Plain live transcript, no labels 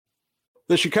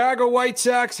The Chicago White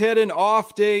Sox had an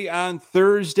off day on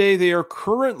Thursday. They are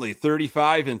currently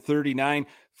 35-39,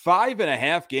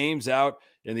 5.5 games out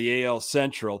in the AL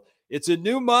Central. It's a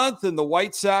new month, and the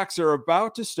White Sox are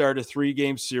about to start a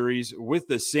 3-game series with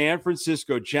the San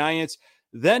Francisco Giants,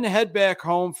 then head back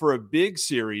home for a big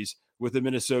series with the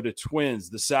Minnesota Twins.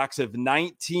 The Sox have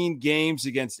 19 games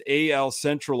against AL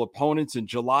Central opponents in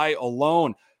July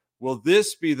alone. Will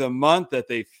this be the month that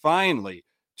they finally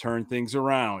turn things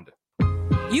around?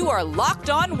 You are Locked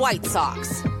On White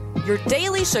Sox, your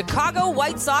daily Chicago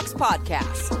White Sox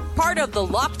podcast. Part of the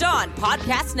Locked On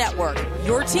Podcast Network,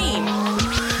 your team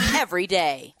every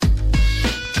day.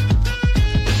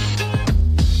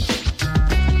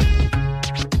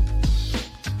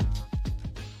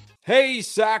 Hey,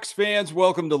 Sox fans,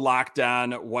 welcome to Locked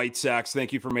On White Sox.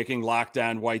 Thank you for making Locked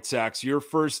On White Sox your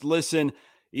first listen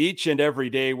each and every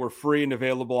day. We're free and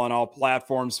available on all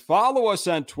platforms. Follow us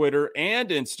on Twitter and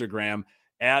Instagram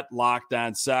at Locked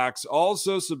On Sox.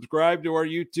 Also, subscribe to our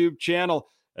YouTube channel.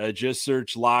 Just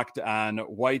search Locked On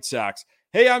White Sox.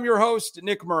 Hey, I'm your host,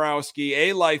 Nick Morawski,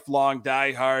 a lifelong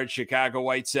diehard Chicago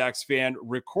White Sox fan,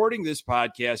 recording this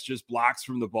podcast just blocks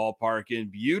from the ballpark in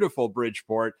beautiful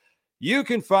Bridgeport. You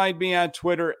can find me on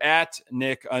Twitter at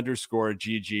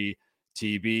Nick_GGTB.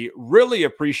 Really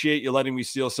appreciate you letting me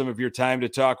steal some of your time to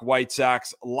talk White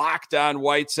Sox. Locked On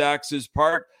White Sox is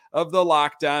part of the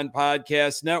Locked On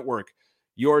Podcast Network,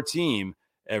 your team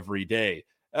every day.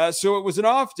 So it was an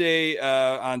off day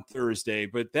on Thursday,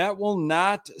 but that will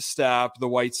not stop the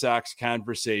White Sox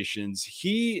conversations.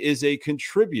 He is a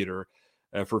contributor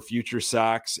for Future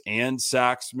Sox and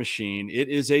Sox Machine. It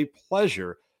is a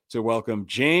pleasure to welcome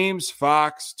James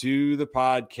Fox to the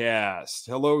podcast.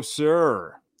 Hello,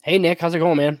 sir. Hey, Nick. How's it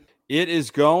going, man? It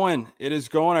is going.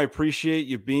 I appreciate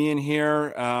you being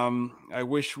here. I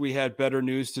wish we had better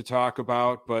news to talk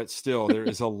about, but still, there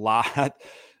is a lot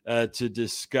to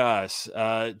discuss.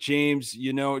 James,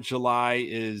 you know, July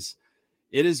is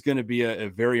going to be a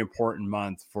very important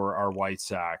month for our White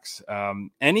Sox.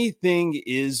 Anything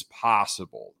is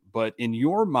possible, but in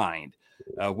your mind,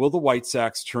 will the White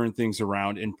Sox turn things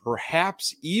around and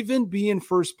perhaps even be in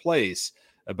first place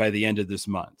by the end of this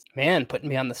month? Man, putting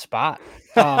me on the spot.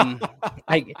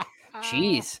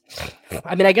 Jeez.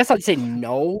 I mean, I guess I'd say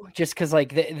no, just because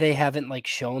like they haven't like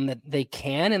shown that they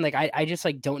can, and like I just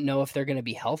like don't know if they're going to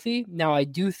be healthy. Now, I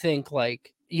do think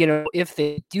like, you know, if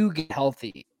they do get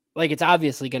healthy, like it's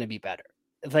obviously going to be better.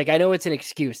 Like I know it's an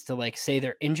excuse to like say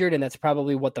they're injured, and that's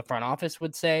probably what the front office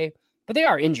would say. But they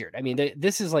are injured. I mean,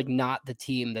 this is like not the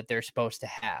team that they're supposed to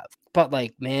have. But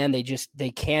like, man, they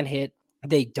can't hit.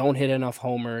 They don't hit enough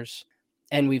homers.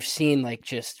 And we've seen like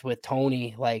just with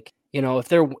Tony, like, you know,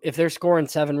 if they're scoring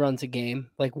 7 runs a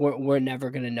game, like we're never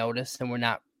going to notice, and we're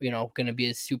not, you know, going to be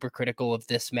as super critical of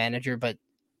this manager. But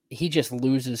he just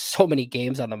loses so many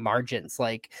games on the margins,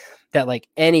 like that, like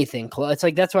anything close. It's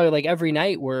like that's why like every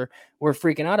night we're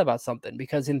freaking out about something,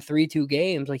 because in 3-2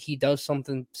 games, like he does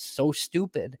something so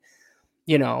stupid.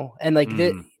 You know, and like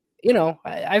you know,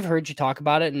 I've heard you talk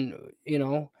about it, and you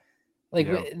know, like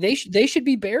they should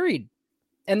be buried,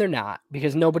 and they're not,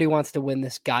 because nobody wants to win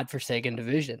this godforsaken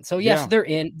division. So yes, they're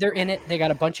in it. They got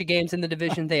a bunch of games in the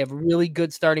division. They have really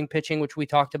good starting pitching, which we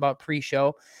talked about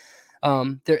pre-show.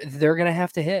 They're gonna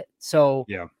have to hit. So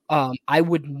I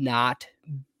would not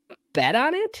bet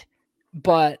on it,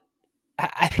 but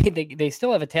I mean, they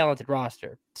still have a talented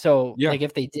roster. So like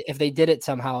if they did it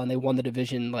somehow and they won the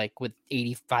division like with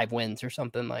 85 wins or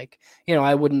something, like, you know,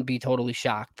 I wouldn't be totally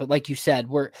shocked. But like you said,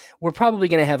 we're probably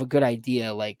going to have a good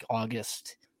idea like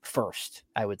August 1st,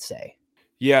 I would say.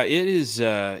 Yeah, it is.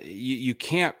 You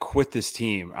can't quit this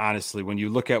team, honestly, when you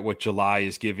look at what July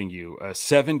is giving you.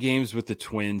 7 games with the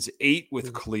Twins, 8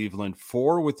 with Cleveland,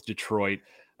 4 with Detroit.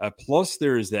 Plus,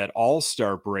 there is that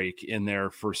all-star break in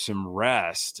there for some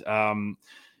rest.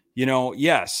 You know,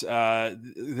 yes,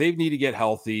 they need to get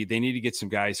healthy. They need to get some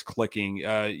guys clicking.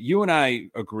 You and I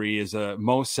agree, as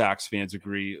most Sox fans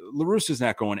agree, La Russa's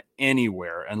not going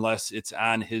anywhere unless it's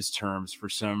on his terms for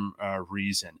some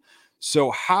reason.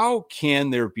 So how can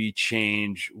there be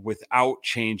change without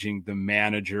changing the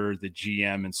manager, the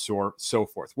GM, and so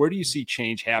forth? Where do you see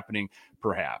change happening,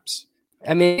 perhaps?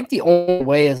 I mean, I think the only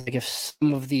way is like if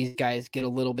some of these guys get a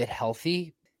little bit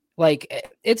healthy. Like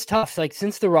it's tough. Like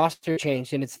since the roster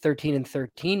changed and it's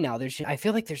 13-13 now, I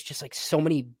feel like there's just like so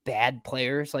many bad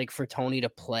players like for Tony to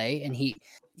play, and he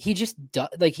just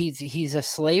like he's a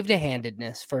slave to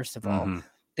handedness. First of all,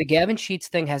 the Gavin Sheets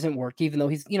thing hasn't worked, even though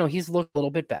he's looked a little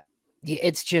bit better.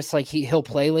 It's just like he'll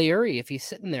play Leury if he's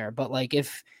sitting there, but like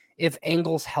if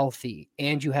Engel's healthy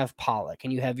and you have Pollock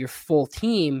and you have your full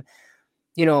team,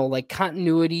 you know, like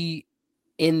continuity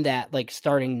in that like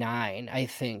starting 9, I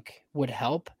think would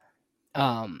help.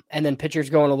 And then pitchers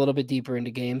going a little bit deeper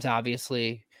into games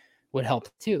obviously would help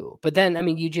too. But then, I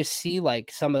mean, you just see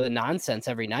like some of the nonsense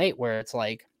every night where it's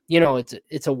like,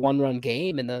 it's a 1-run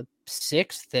game in the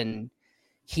 6th, and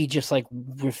he just like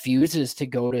refuses to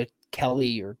go to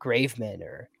Kelly or Graveman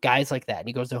or guys like that. And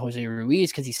he goes to Jose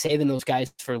Ruiz because he's saving those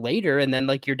guys for later. And then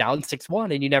like you're down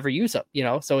 6-1 and you never use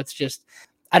them, So it's just,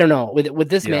 I don't know with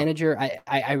this manager.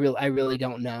 I really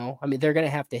don't know. I mean, they're going to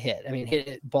have to hit. I mean,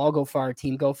 hit ball, go far,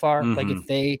 team go far. Mm-hmm.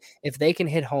 Like if they can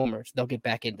hit homers, they'll get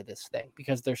back into this thing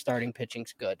because their starting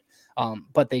pitching's good.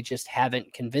 But they just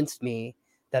haven't convinced me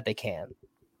that they can.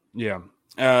 Yeah.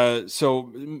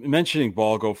 So mentioning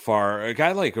ball go far, a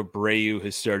guy like Abreu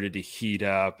has started to heat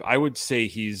up. I would say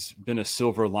he's been a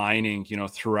silver lining,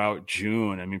 throughout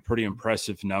June. I mean, pretty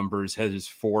impressive numbers. Had his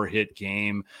 4-hit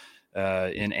game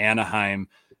in Anaheim,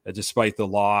 despite the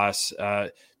loss.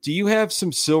 Do you have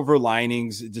some silver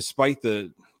linings despite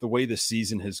the way the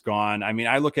season has gone? I mean,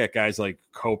 I look at guys like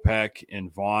Kopech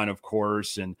and Vaughn, of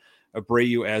course, and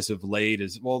Abreu as of late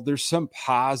as well. There's some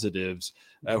positives.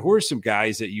 Who are some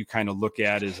guys that you kind of look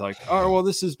at as like, oh, well,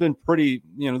 this has been pretty,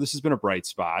 this has been a bright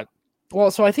spot?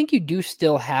 Well, so I think you do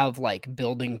still have like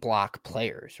building block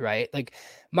players, right? Like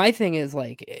my thing is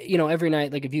like, every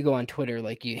night, like if you go on Twitter,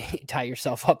 like you tie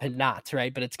yourself up in knots,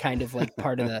 right? But it's kind of like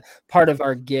part of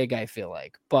our gig, I feel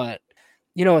like. But,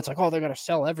 it's like, oh, they're going to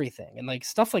sell everything. And like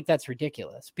stuff like that's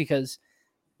ridiculous because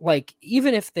like,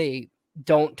 even if they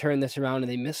don't turn this around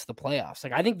and they miss the playoffs,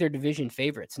 like I think they're division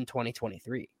favorites in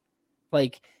 2023.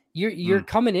 Like you're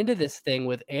coming into this thing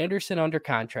with Anderson under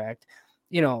contract.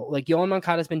 Like Yoan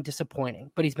Moncada's been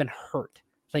disappointing, but he's been hurt.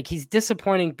 Like he's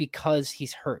disappointing because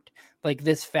he's hurt. Like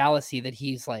this fallacy that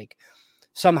he's like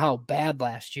somehow bad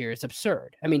last year is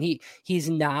absurd. I mean, he's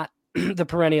not the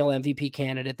perennial MVP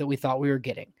candidate that we thought we were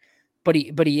getting, but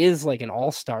he is like an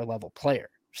all-star level player.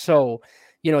 So,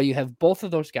 you have both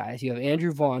of those guys. You have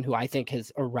Andrew Vaughn, who I think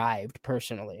has arrived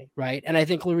personally, right? And I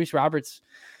think Luis Roberts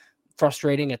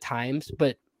frustrating at times,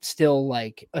 but still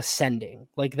like ascending.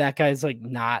 Like that guy's like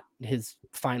not his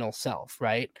final self,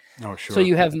 right? Oh, sure. So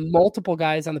you have multiple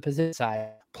guys on the position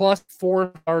side, plus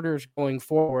 4 starters going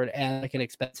forward and like an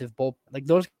expensive bullpen. Like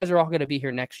those guys are all going to be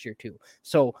here next year too.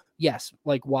 So yes,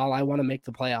 like while I want to make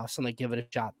the playoffs and like give it a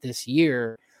shot this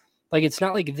year, like it's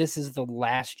not like this is the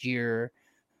last year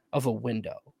of a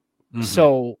window. Mm-hmm.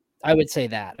 So I would say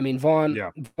that. I mean,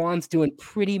 Vaughn's doing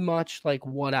pretty much like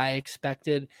what I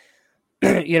expected.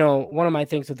 One of my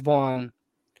things with Vaughn,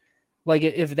 like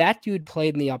if that dude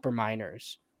played in the upper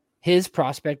minors, his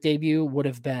prospect debut would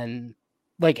have been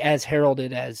like as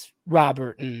heralded as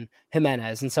Robert and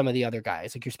Jimenez and some of the other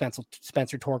guys, like your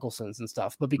Spencer Torkelsons and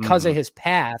stuff. But because of his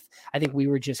path, I think we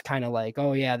were just kind of like,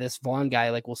 oh yeah, this Vaughn guy,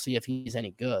 like we'll see if he's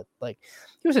any good. Like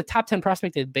he was a top 10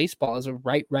 prospect in baseball as a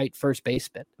right first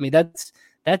baseman. I mean,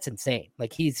 that's insane.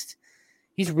 Like he's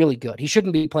really good. He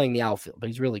shouldn't be playing the outfield, but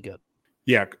he's really good.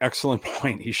 Yeah, excellent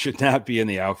point. He should not be in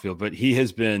the outfield, but he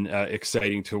has been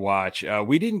exciting to watch.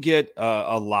 We didn't get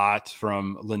a lot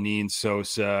from Lenyn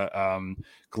Sosa.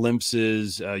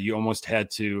 Glimpses. You almost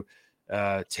had to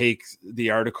take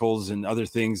the articles and other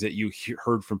things that you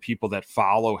heard from people that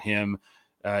follow him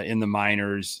in the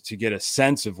minors to get a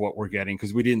sense of what we're getting,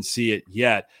 because we didn't see it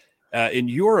yet. In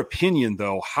your opinion,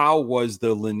 though, how was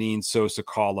the Lenyn Sosa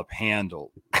call-up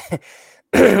handled?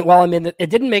 Well, I mean, it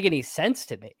didn't make any sense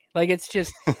to me. Like, it's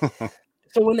just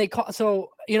so when they call.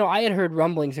 So, I had heard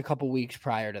rumblings a couple weeks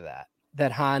prior to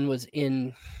that Hahn was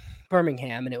in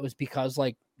Birmingham, and it was because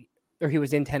or he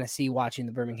was in Tennessee watching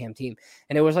the Birmingham team,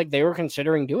 and it was like they were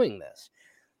considering doing this.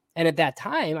 And at that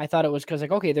time, I thought it was because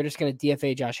okay, they're just going to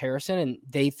DFA Josh Harrison, and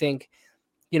they think,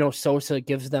 Sosa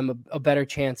gives them a better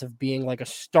chance of being like a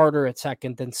starter at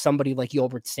second than somebody like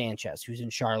Yolbert Sanchez, who's in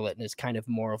Charlotte and is kind of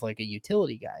more of like a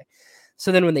utility guy.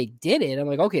 So then when they did it, I'm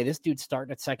like, okay, this dude's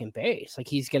starting at second base. Like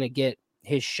he's going to get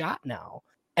his shot now.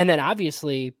 And then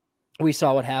obviously we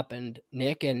saw what happened,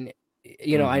 Nick. And,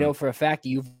 I know for a fact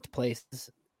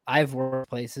I've worked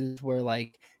places where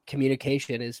like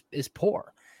communication is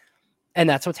poor. And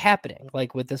that's what's happening.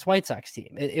 Like with this White Sox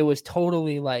team, it was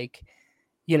totally like,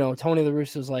 Tony La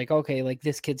Russa's like, okay, like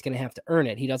this kid's going to have to earn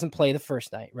it. He doesn't play the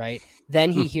first night. Right.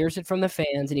 Then he hears it from the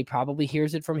fans and he probably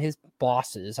hears it from his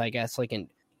bosses, I guess, like in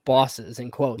bosses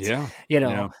in quotes,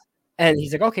 and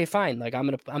he's like, okay, fine. Like I'm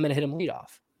going to hit him lead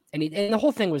off. And the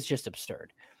whole thing was just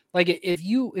absurd. Like if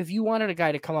you wanted a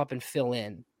guy to come up and fill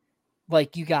in,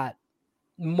 like you got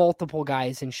multiple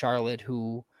guys in Charlotte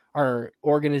who are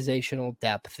organizational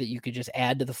depth that you could just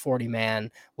add to the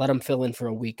 40-man, let them fill in for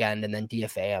a weekend, and then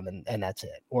DFA them, and that's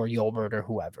it. Or Yolbert or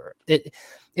whoever. It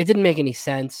didn't make any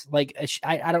sense. Like,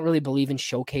 I don't really believe in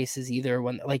showcases either.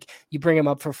 When like you bring them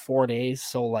up for 4 days,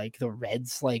 so like the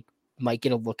Reds like might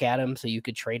get a look at him, so you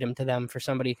could trade him to them for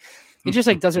somebody. It just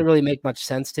like doesn't really make much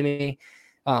sense to me.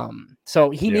 So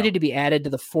he needed to be added to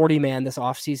the 40-man this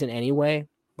offseason anyway.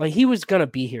 Like he was going to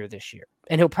be here this year,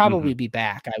 and he'll probably be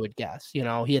back, I would guess. You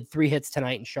know, he had 3 hits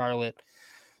tonight in Charlotte.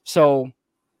 So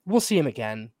we'll see him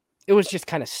again. It was just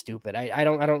kind of stupid. I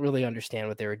don't really understand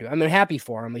what they were doing. I mean, happy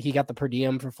for him. Like he got the per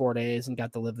diem for 4 days and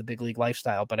got to live the big league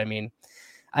lifestyle. But I mean,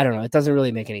 I don't know. It doesn't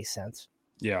really make any sense.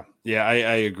 Yeah, I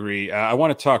agree. I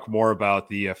want to talk more about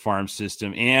the farm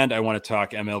system, and I want to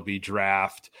talk MLB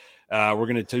draft. We're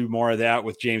going to do more of that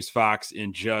with James Fox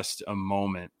in just a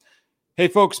moment. Hey,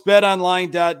 folks,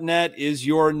 betonline.net is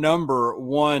your number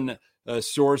one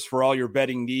source for all your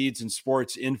betting needs and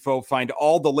sports info. Find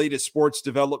all the latest sports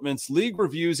developments, league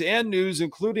reviews, and news,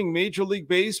 including Major League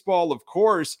Baseball, of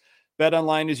course.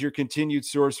 BetOnline is your continued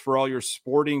source for all your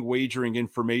sporting wagering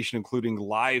information, including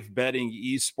live betting,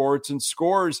 esports, and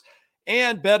scores.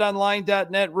 And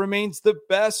betonline.net remains the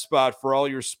best spot for all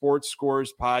your sports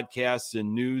scores, podcasts,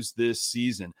 and news this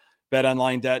season.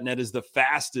 BetOnline.net is the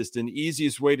fastest and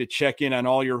easiest way to check in on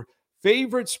all your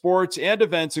favorite sports and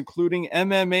events, including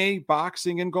MMA,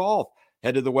 boxing, and golf.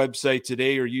 Head to the website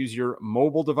today or use your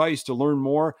mobile device to learn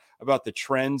more about the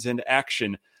trends and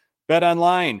action.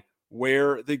 BetOnline,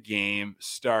 where the game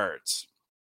starts.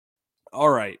 All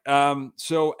right.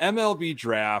 So MLB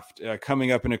draft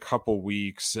coming up in a couple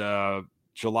weeks,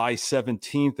 July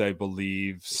 17th, I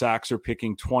believe. Sox are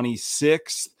picking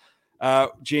 26th.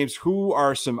 James, who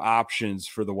are some options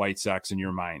for the White Sox in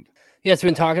your mind? Yeah, it's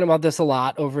been talking about this a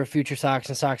lot over Future Sox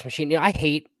and Sox Machine. You know, I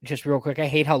hate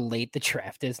how late the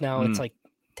draft is now. It's like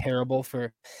terrible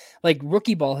for like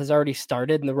rookie ball has already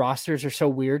started and the rosters are so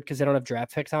weird because they don't have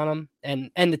draft picks on them.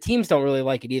 And the teams don't really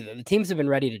like it either. The teams have been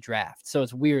ready to draft. So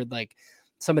it's weird, like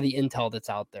some of the intel that's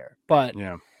out there. But,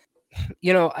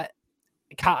 you know,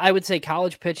 I would say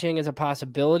college pitching is a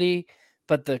possibility,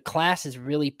 but the class is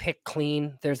really picked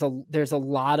clean. There's a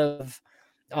lot of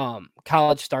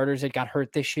college starters that got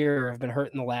hurt this year or have been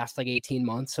hurt in the last like 18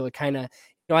 months. So it kind of, you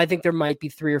know, I think there might be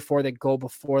 3 or 4 that go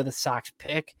before the Sox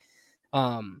pick.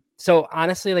 So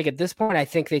honestly, like at this point, I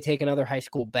think they take another high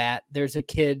school bat. There's a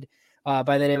kid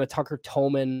by the name of Tucker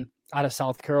Tolman out of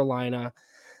South Carolina.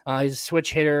 He's a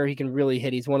switch hitter. He can really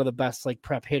hit. He's one of the best like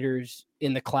prep hitters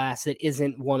in the class. That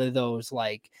isn't one of those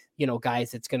like, you know,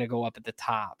 guys that's going to go up at the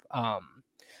top.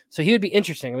 So he would be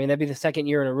interesting. I mean, that'd be the second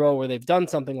year in a row where they've done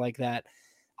something like that.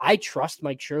 I trust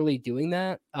Mike Shirley doing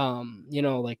that. You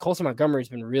know, like Colson Montgomery has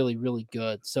been really, really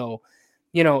good. So,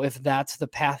 you know, if that's the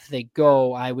path they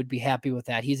go, I would be happy with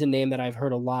that. He's a name that I've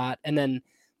heard a lot. And then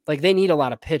like they need a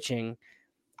lot of pitching.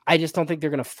 I just don't think they're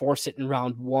going to force it in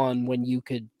round 1 when you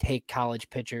could take college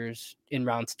pitchers in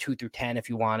rounds 2 through 10 if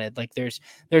you wanted. Like there's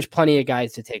plenty of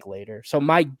guys to take later. So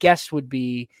my guess would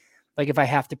be like, if I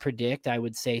have to predict, I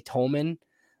would say Tolman.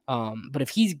 But if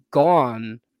he's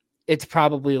gone, it's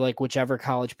probably like whichever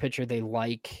college pitcher they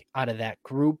like out of that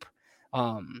group.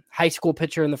 High school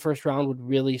pitcher in the first round would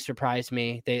really surprise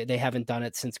me. They haven't done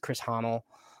it since Chris Honnell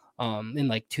in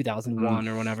like 2001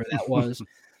 or whenever that was.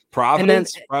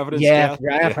 Providence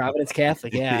Catholic. Providence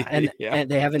Catholic. Yeah. And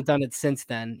they haven't done it since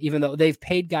then, even though they've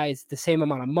paid guys the same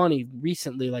amount of money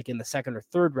recently, like in the second or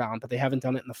third round, but they haven't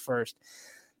done it in the first.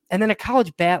 And then a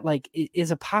college bat, like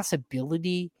is a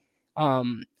possibility.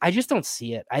 I just don't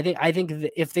see it. I think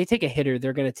that if they take a hitter,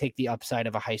 they're going to take the upside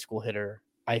of a high school hitter.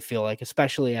 I feel like,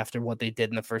 especially after what they did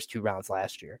in the first 2 rounds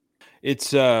last year.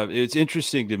 It's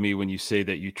interesting to me when you say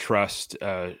that you trust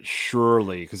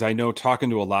Shirley, because I know talking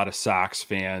to a lot of Sox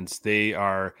fans, they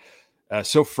are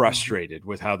so frustrated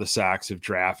with how the Sox have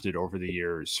drafted over the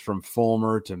years, from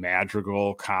Fulmer to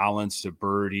Madrigal, Collins to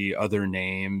Birdie, other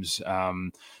names.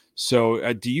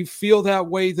 So do you feel that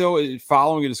way, though,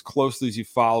 following it as closely as you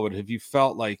follow it? Have you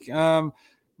felt like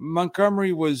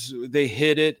Montgomery they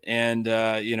hit it, and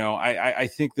you know, I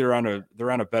think they're on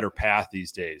a better path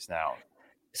these days now.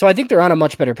 So I think they're on a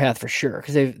much better path for sure,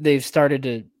 because they've started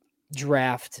to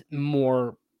draft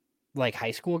more like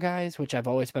high school guys, which I've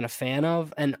always been a fan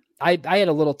of. And I had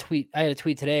a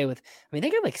tweet today with, I mean, they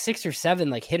got like 6 or 7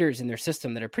 like hitters in their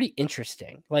system that are pretty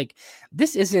interesting. Like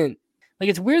this isn't like,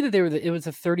 it's weird that it was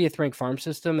a 30th ranked farm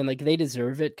system, and like they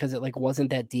deserve it because it like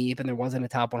wasn't that deep and there wasn't a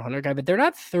top 100 guy, but they're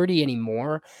not 30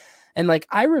 anymore. And like,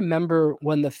 I remember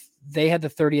when they had the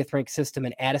 30th ranked system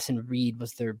and Addison Reed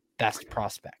was their best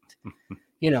prospect.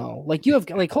 You know, like you have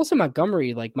like Colson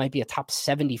Montgomery, like might be a top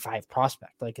 75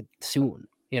 prospect, like soon,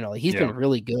 He's been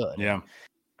really good. Yeah.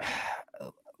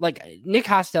 Like Nick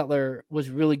Hostetler was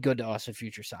really good to us at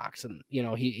Future Sox. And,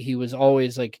 he was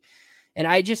always like, and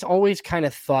I just always kind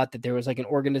of thought that there was like an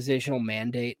organizational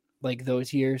mandate, like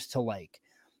those years to like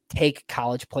take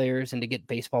college players and to get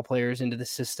baseball players into the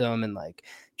system and like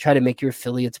try to make your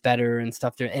affiliates better and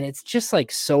stuff there. And it's just like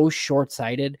so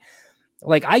short-sighted.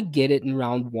 Like I get it in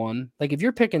round one. Like if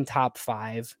you're picking top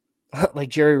 5, like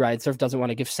Jerry Reinsdorf doesn't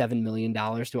want to give $7 million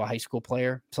to a high school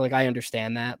player. So like, I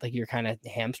understand that, like you're kind of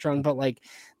hamstrung, but like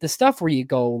the stuff where you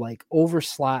go like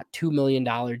overslot $2 million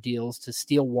deals to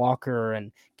Steele Walker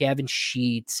and Gavin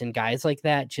Sheets and guys like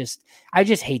that. I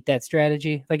just hate that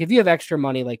strategy. Like if you have extra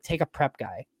money, like take a prep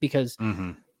guy because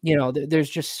there's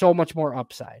just so much more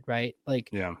upside, right?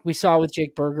 Like we saw with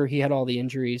Jake Berger, he had all the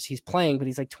injuries. He's playing, but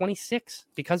he's like 26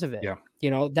 because of it. Yeah.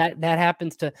 That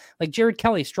happens to like Jared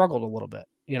Kelly struggled a little bit,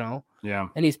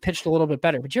 and he's pitched a little bit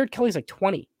better, but Jared Kelly's like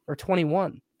 20 or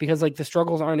 21 because like the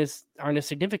struggles aren't as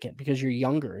significant because you're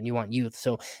younger and you want youth.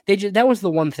 So that was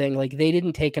the one thing, like they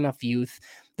didn't take enough youth.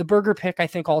 The Berger pick, I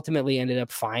think ultimately ended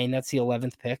up fine. That's the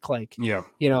 11th pick. Like,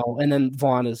 and then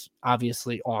Vaughn is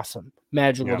obviously awesome.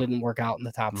 Madrigal didn't work out in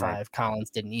the top 5. Collins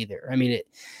didn't either. I mean,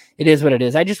 it is what it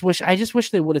is. I just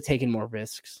wish they would have taken more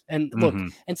risks. And look,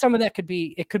 and some of that could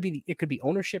be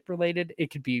ownership related. It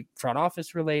could be front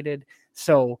office related.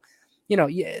 So,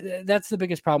 that's the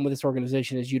biggest problem with this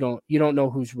organization is you don't know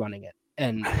who's running it.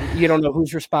 And you don't know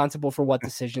who's responsible for what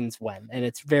decisions when. And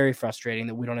it's very frustrating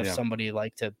that we don't have somebody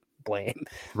like to blame.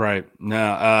 Right.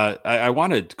 Now, I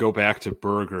want to go back to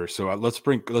Berger. So let's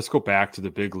go back to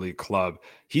the big league club.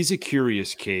 He's a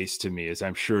curious case to me, as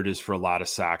I'm sure it is for a lot of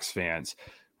Sox fans.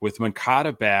 With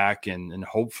Moncada back and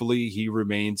hopefully he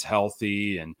remains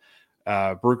healthy and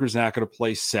Berger's not going to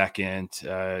play second.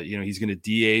 He's going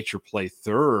to DH or play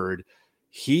third.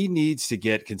 He needs to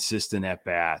get consistent at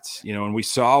bats, and we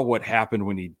saw what happened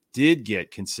when he did get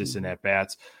consistent at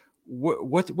bats.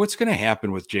 What's going to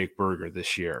happen with Jake Berger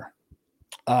this year?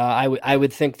 I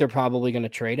would think they're probably going to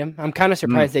trade him. I'm kind of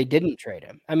surprised they didn't trade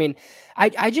him. I mean,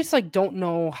 I just like don't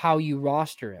know how you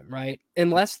roster him, right?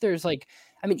 Unless there's like,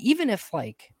 I mean, even if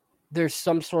like there's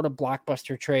some sort of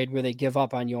blockbuster trade where they give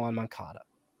up on Yohan Moncada.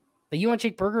 Like you want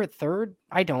Jake Berger at third?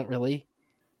 I don't really.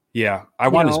 Yeah, I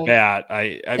want his bat.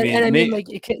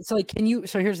 Can you?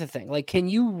 So here's the thing: like, can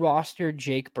you roster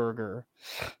Jake Berger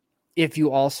if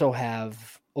you also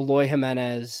have Eloy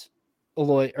Jimenez,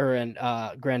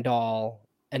 Grandal,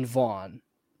 and Vaughn,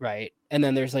 right? And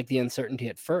then there's like the uncertainty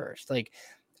at first. Like,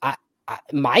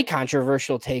 my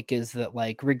controversial take is that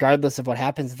like, regardless of what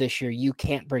happens this year, you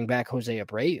can't bring back Jose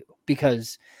Abreu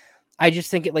because I just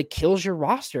think it like kills your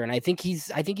roster, and I think he's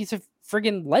a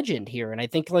friggin' legend here, and I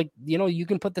think like you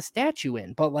can put the statue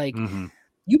in, but like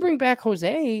you bring back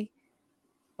Jose,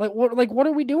 like what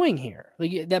are we doing here?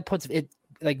 Like that puts it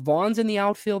like Vaughn's in the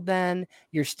outfield. Then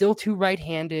you're still too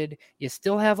right-handed. You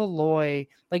still have Eloy.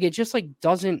 Like it just like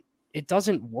doesn't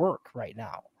work right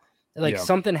now. Like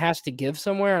something has to give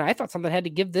somewhere, and I thought something had to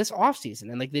give this offseason,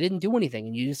 and like they didn't do anything,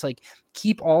 and you just like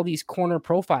keep all these corner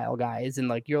profile guys, and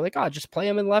like you're like, oh, just play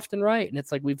them in left and right, and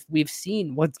it's like we've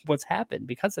seen what's happened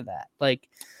because of that. Like,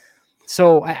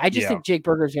 so I just think Jake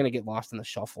Berger is gonna get lost in the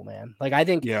shuffle, man. Like I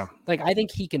think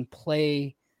he can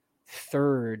play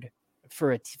third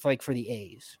for the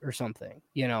A's or something,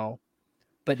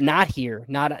 but not here,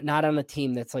 not on a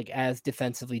team that's like as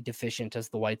defensively deficient as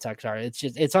the White Sox are.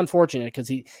 It's unfortunate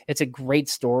because it's a great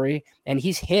story and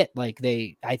he's hit like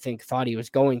I think thought he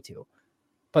was going to,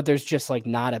 but there's just like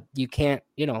there's not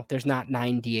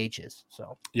 9 DHs.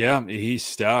 So yeah, he's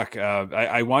stuck.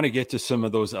 I want to get to some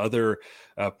of those other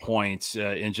points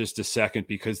in just a second,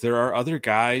 because there are other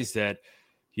guys that,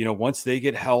 once they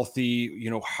get healthy,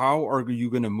 how are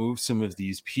you going to move some of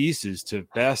these pieces to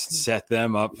best set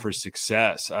them up for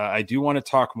success? I do want to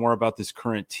talk more about this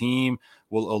current team.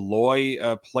 Will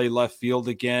Eloy play left field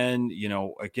again?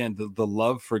 Again, the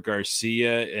love for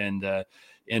Garcia and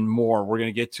more. We're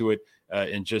going to get to it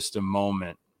in just a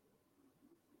moment.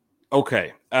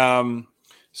 Okay.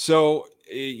 So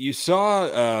you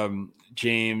saw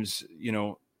James,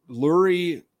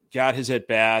 Lurie got his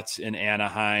at-bats in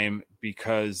Anaheim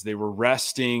because they were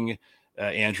resting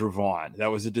Andrew Vaughn.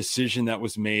 That was a decision that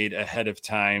was made ahead of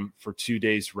time for 2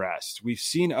 days rest. We've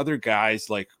seen other guys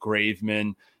like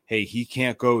Graveman. Hey, he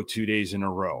can't go 2 days in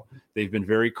a row. They've been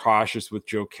very cautious with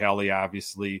Joe Kelly,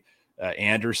 obviously.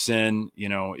 Anderson,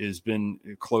 has been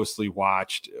closely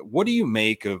watched. What do you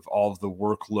make of all of the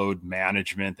workload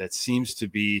management that seems to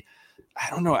be, I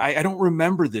don't know, I don't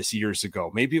remember this years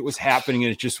ago. Maybe it was happening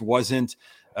and it just wasn't,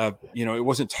 it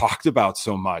wasn't talked about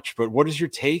so much. But what is your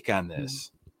take on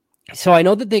this? So I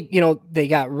know that they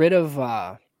got rid of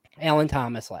Alan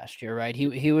Thomas last year, right?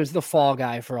 He was the fall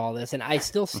guy for all this. And I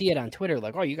still see it on Twitter,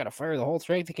 like, oh, you got to fire the whole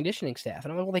strength and conditioning staff.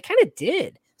 And I'm like, well, they kind of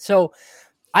did. So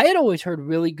I had always heard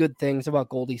really good things about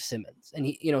Goldie Simmons. And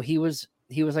he was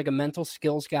like a mental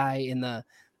skills guy in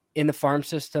the farm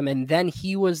system. And then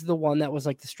he was the one that was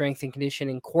like the strength and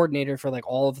conditioning coordinator for like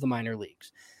all of the minor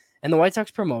leagues. And the White Sox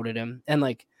promoted him, and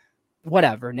like,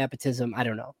 whatever, nepotism, I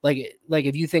don't know. Like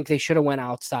if you think they should have went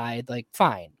outside, like,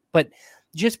 fine. But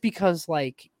just because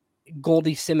like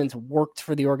Goldie Simmons worked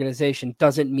for the organization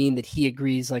doesn't mean that he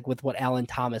agrees like with what Alan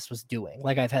Thomas was doing.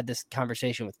 Like, I've had this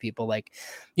conversation with people, like,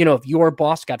 if your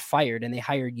boss got fired and they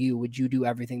hired you, would you do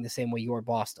everything the same way your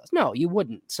boss does? No, you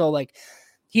wouldn't. So like,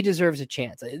 he deserves a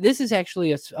chance. This is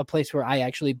actually a place where I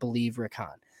actually believe Rick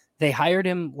Hahn. They hired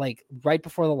him like right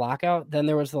before the lockout. Then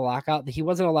there was the lockout. He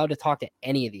wasn't allowed to talk to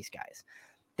any of these guys.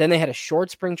 Then they had a short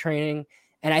spring training.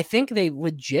 And I think they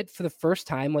legit for the first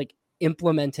time, like,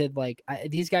 implemented, like,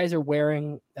 these guys are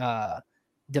wearing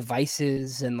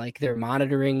devices and like they're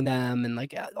monitoring them. And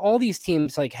like all these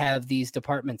teams like have these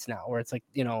departments now where it's like,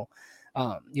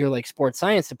 your like sports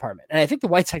science department. And I think the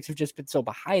White Sox have just been so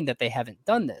behind that they haven't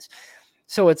done this.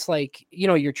 So it's like,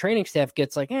 your training staff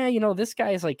gets like, this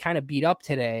guy is like kind of beat up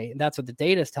today. And that's what the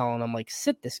data is telling them, like,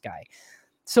 sit this guy.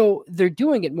 So they're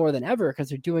doing it more than ever because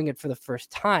they're doing it for the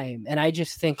first time. And I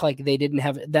just think like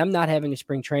them not having a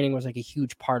spring training was like a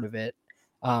huge part of it.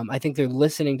 I think they're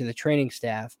listening to the training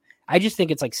staff. I just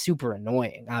think it's like super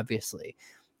annoying, obviously.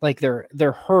 Like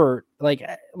they're hurt. Like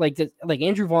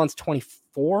Andrew Vaughn's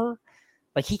 24.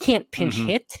 Like he can't pinch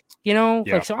hit, Yeah.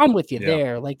 like, so I'm with you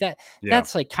there. Like that,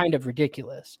 that's like kind of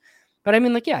ridiculous. But I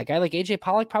mean, like, a guy like AJ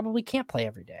Pollock probably can't play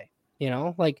every day,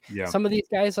 some of these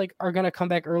guys like are going to come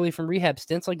back early from rehab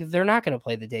stints. Like they're not going to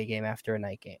play the day game after a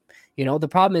night game. The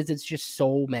problem is it's just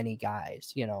so many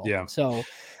guys, So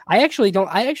I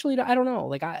don't know.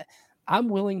 Like I'm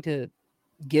willing to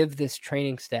give this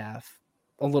training staff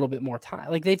a little bit more time.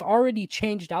 Like they've already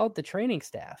changed out the training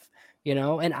staff.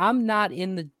 And I'm not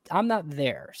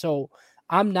there. So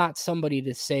I'm not somebody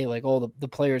to say like, oh, the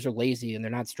players are lazy and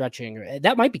they're not stretching.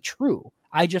 That might be true.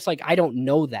 I just like, I don't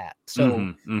know that.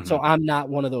 So, so I'm not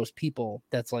one of those people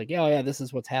that's like, oh yeah, this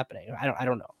is what's happening. I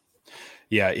don't know.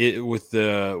 Yeah. With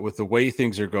the way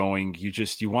things are going,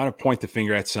 you want to point the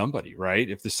finger at somebody, right?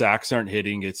 If the Sox aren't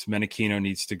hitting, it's Menachino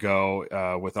needs to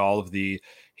go with all of the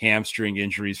hamstring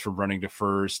injuries from running to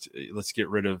first. Let's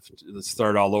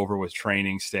start all over with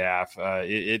training staff.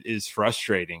 It is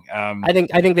frustrating. I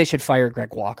think they should fire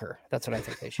Greg Walker. That's what I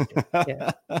think they should do.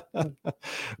 Yeah.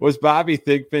 Was Bobby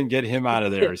Thigpen, get him out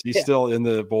of there? Is he still in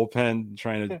the bullpen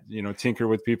trying to, tinker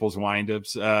with people's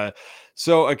windups?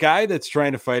 So a guy that's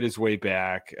trying to fight his way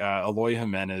back, Eloy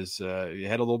Jimenez, he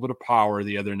had a little bit of power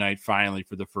the other night, finally,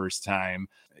 for the first time.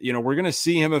 We're going to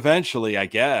see him eventually, I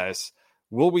guess.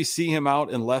 Will we see him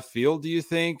out in left field, do you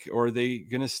think? Or are they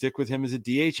going to stick with him as a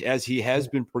DH, as he has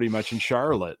been pretty much in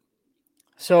Charlotte?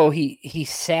 So he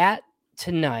sat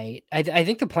tonight. I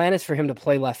think the plan is for him to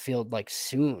play left field like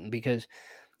soon, because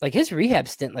like his rehab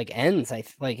stint like ends.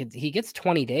 He gets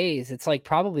 20 days. It's like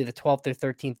probably the 12th or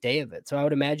 13th day of it. So I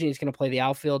would imagine he's going to play the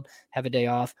outfield, have a day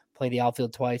off, play the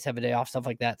outfield twice, have a day off, stuff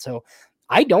like that. So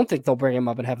I don't think they'll bring him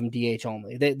up and have him DH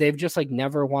only. They've just like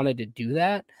never wanted to do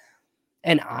that.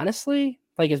 And honestly,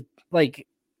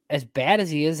 as bad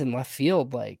as he is in left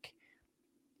field, like,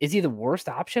 is he the worst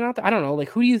option out there? I don't know. Like,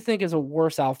 who do you think is a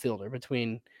worse outfielder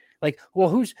between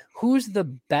who's the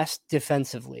best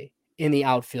defensively in the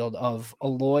outfield of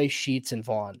Eloy, Sheets, and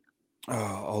Vaughn?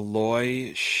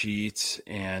 Eloy, Sheets,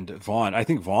 and Vaughn. I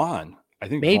think Vaughn.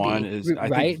 Maybe, Vaughn is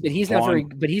right, but he's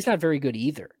not very good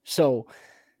either. So,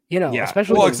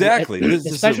 especially exactly.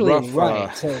 Especially this is a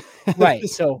rough, So right.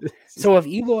 So if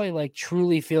Eloy like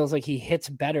truly feels like he hits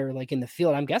better like in the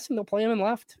field, I'm guessing they'll play him in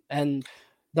left and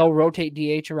they'll rotate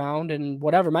DH around and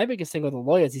whatever. My biggest thing with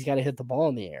Eloy is he's got to hit the ball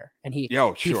in the air, and he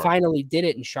finally did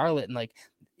it in Charlotte. And like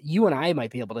you and I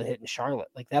might be able to hit in Charlotte.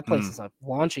 Like that place is a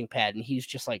launching pad, and he's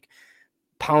just like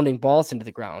pounding balls into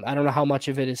the ground. I don't know how much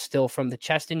of it is still from the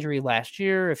chest injury last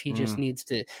year, if he just needs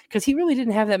to, because he really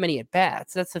didn't have that many at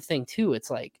bats. That's the thing too.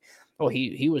 It's like, oh,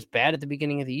 he was bad at the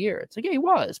beginning of the year. It's like, yeah, he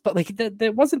was, but like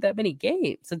there wasn't that many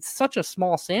games. It's such a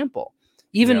small sample.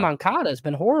 Even Moncada has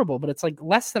been horrible, but it's like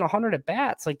less than 100 at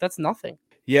bats. Like that's nothing.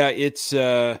 Yeah, it's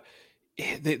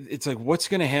like, what's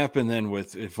going to happen then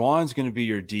if Vaughn's going to be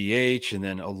your DH and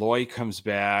then Eloy comes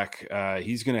back,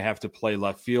 he's going to have to play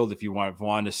left field if you want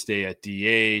Vaughn to stay at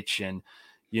DH. And,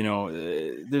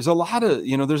 there's a lot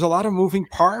of moving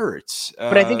parts.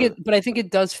 But I think it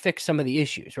does fix some of the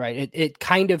issues, right? It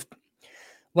kind of,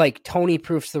 like Tony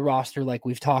proofs the roster, like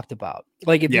we've talked about.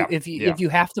 Like if you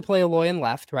have to play Eloy in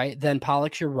left, right, then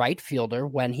Pollock's your right fielder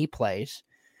when he plays,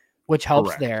 which helps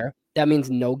Correct. there. That means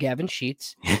no Gavin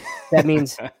Sheets. That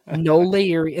means no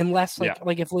Leury, unless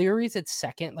like if Leury's at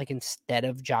second, like instead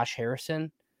of Josh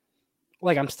Harrison,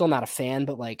 like I'm still not a fan,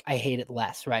 but like I hate it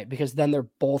less, right? Because then they're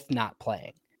both not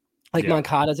playing. Like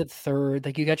Moncada's at third,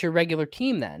 like you got your regular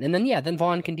team then. And then, then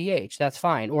Vaughn can DH. That's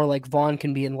fine. Or like Vaughn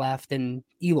can be in left and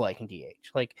Eloy can DH.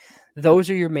 Like those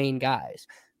are your main guys.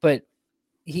 But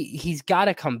he's got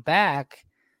to come back.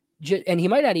 And he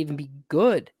might not even be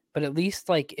good, but at least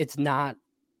like it's not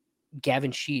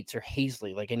Gavin Sheets or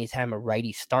Hazley. Like anytime a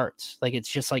righty starts, like it's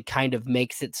just like kind of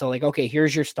makes it so like, okay,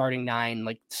 here's your starting 9.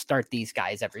 Like start these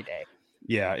guys every day.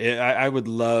 Yeah, I would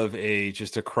love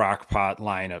just a crock pot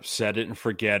lineup. Set it and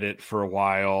forget it for a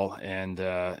while, and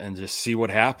just see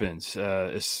what happens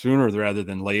sooner rather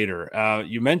than later.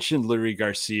 You mentioned Leury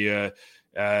Garcia.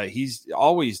 He's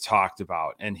always talked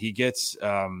about, and he gets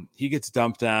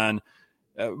dumped on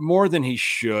more than he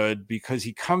should because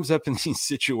he comes up in these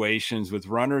situations with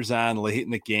runners on late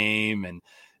in the game, and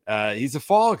he's a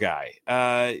fall guy.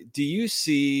 Do you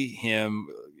see him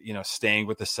staying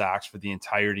with the Sox for the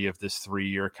entirety of this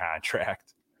 3-year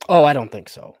contract? Oh, I don't think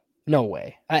so. No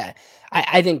way.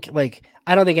 I think like,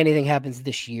 I don't think anything happens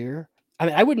this year. I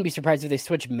mean, I wouldn't be surprised if they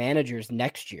switch managers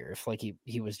next year. If like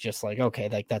he was just like, okay,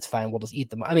 like that's fine. We'll just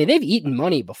eat them. I mean, they've eaten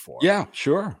money before. Yeah,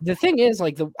 sure. The thing is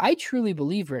like I truly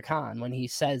believe Rick Hahn when he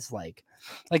says like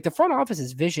the front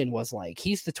office's vision was like,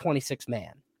 he's the 26th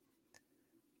man,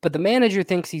 but the manager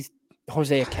thinks he's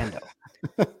Jose Oquendo.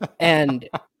 And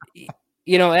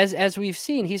as we've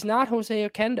seen, he's not Jose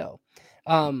Oquendo.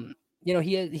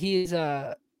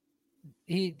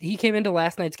 He came into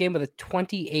last night's game with a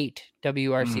 28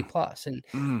 WRC plus. And,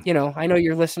 I know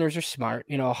your listeners are smart,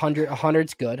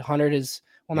 100's good. 100 is,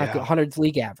 well, not good. 100's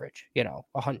league average,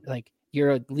 100, like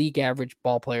you're a league average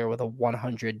ball player with a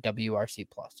 100 WRC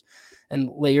plus, and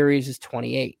Leury's is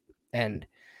 28. And,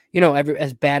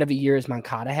 as bad of a year as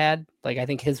Moncada had, like I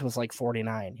think his was like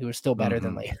 49. He was still better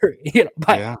than Leury,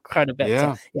 by quite a bit.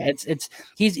 Yeah. So,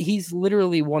 he's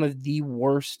literally one of the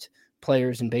worst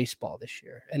players in baseball this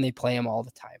year, and they play him all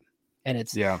the time. And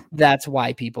that's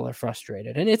why people are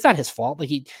frustrated. And it's not his fault. Like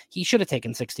he should have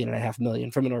taken $16.5 million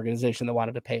from an organization that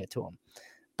wanted to pay it to him.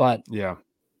 But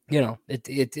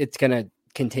it's gonna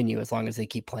continue as long as they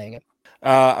keep playing it.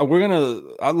 We're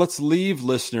gonna let's leave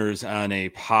listeners on a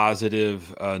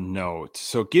positive note.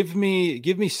 So give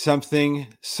me something,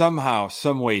 somehow,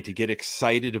 some way to get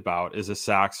excited about as a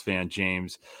Sox fan,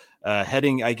 James,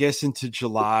 heading, I guess, into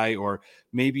July or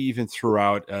maybe even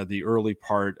throughout the early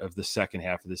part of the second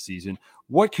half of the season.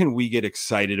 What can we get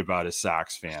excited about as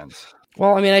Sox fans?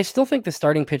 Well, I mean, I still think the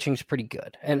starting pitching is pretty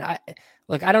good, and I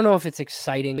don't know if it's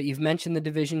exciting, but you've mentioned the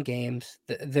division games;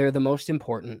 they're the most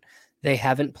important. They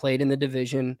haven't played in the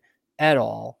division at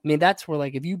all. I mean, that's where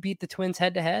like if you beat the Twins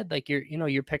head to head, like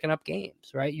you're picking up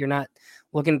games, right? You're not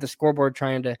looking at the scoreboard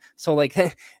trying to. So like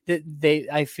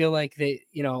I feel like they,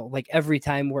 like every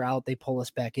time we're out, they pull us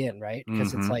back in, right?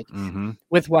 Because it's like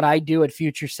with what I do at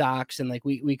Future Sox and like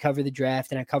we cover the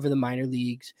draft and I cover the minor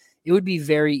leagues, it would be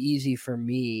very easy for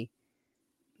me,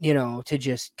 to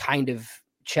just kind of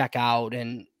check out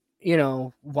and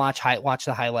watch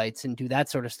the highlights and do that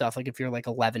sort of stuff. Like if you're like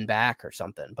 11 back or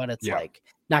something, but it's like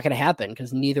not going to happen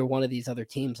because neither one of these other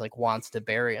teams like wants to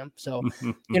bury them. So,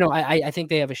 I think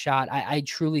they have a shot. I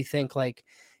truly think like,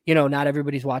 not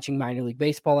everybody's watching minor league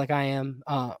baseball like I am.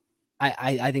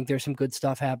 I think there's some good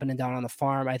stuff happening down on the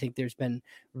farm. I think there's been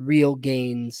real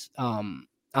gains on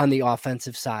the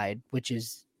offensive side, which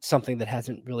is something that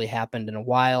hasn't really happened in a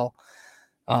while.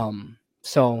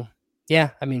 So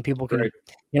yeah, I mean, people can,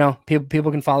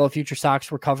 people can follow Future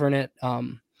Sox. We're covering it.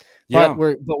 But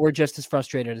we're just as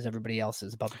frustrated as everybody else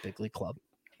is about the big league club.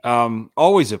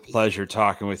 Always a pleasure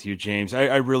talking with you, James.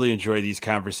 I really enjoy these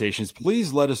conversations.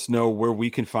 Please let us know where we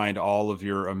can find all of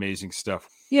your amazing stuff.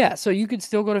 Yeah, so you could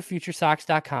still go to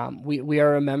futuresox.com. We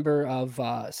are a member of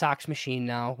Sox Machine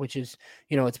now, which is,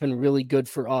 it's been really good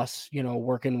for us,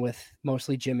 working with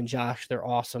mostly Jim and Josh. They're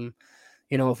awesome.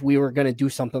 If we were going to do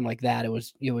something like that, it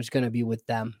was going to be with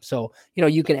them. So,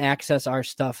 you can access our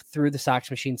stuff through the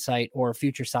Sox Machine site, or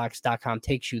futuresox.com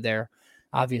takes you there,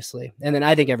 obviously. And then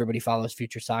I think everybody follows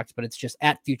Future Sox, but it's just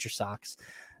at Future Sox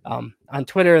on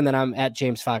Twitter. And then I'm at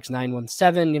James Fox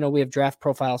 917. We have draft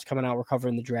profiles coming out. We're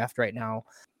covering the draft right now,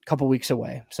 a couple weeks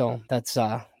away. So that's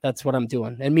what I'm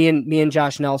doing. And me and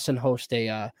Josh Nelson host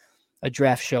a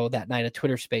draft show that night at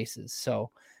Twitter Spaces.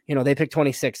 So they pick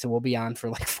 26, so we'll be on for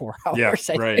like 4 hours.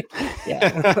 Yeah, right.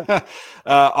 Yeah.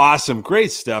 Awesome.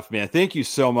 Great stuff, man. Thank you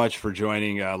so much for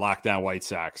joining Locked On White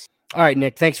Sox. All right,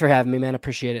 Nick, thanks for having me, man.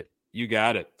 Appreciate it. You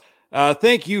got it.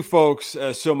 Thank you, folks,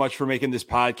 so much for making this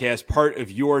podcast part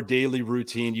of your daily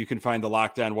routine. You can find the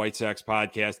Locked On White Sox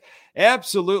podcast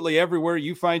absolutely everywhere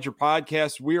you find your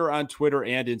podcast. We are on Twitter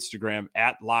and Instagram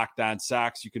at Locked On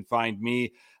Sox. You can find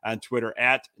me on Twitter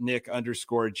at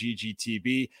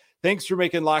Nick_GGTB. Thanks for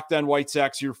making Locked On White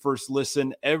Sox your first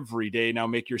listen every day. Now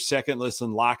make your second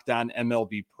listen Locked On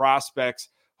MLB Prospects.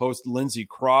 Host Lindsey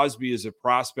Crosby is a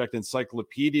prospect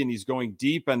encyclopedia, and he's going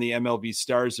deep on the MLB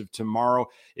stars of tomorrow.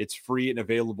 It's free and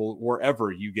available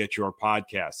wherever you get your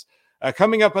podcasts.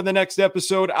 Coming up on the next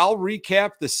episode, I'll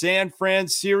recap the San Fran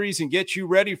series and get you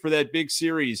ready for that big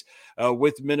series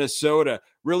with Minnesota.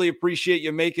 Really appreciate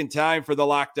you making time for the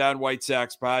Locked On White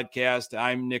Sox podcast.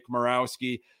 I'm Nick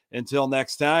Morawski. Until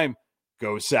next time,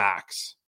 go Sox.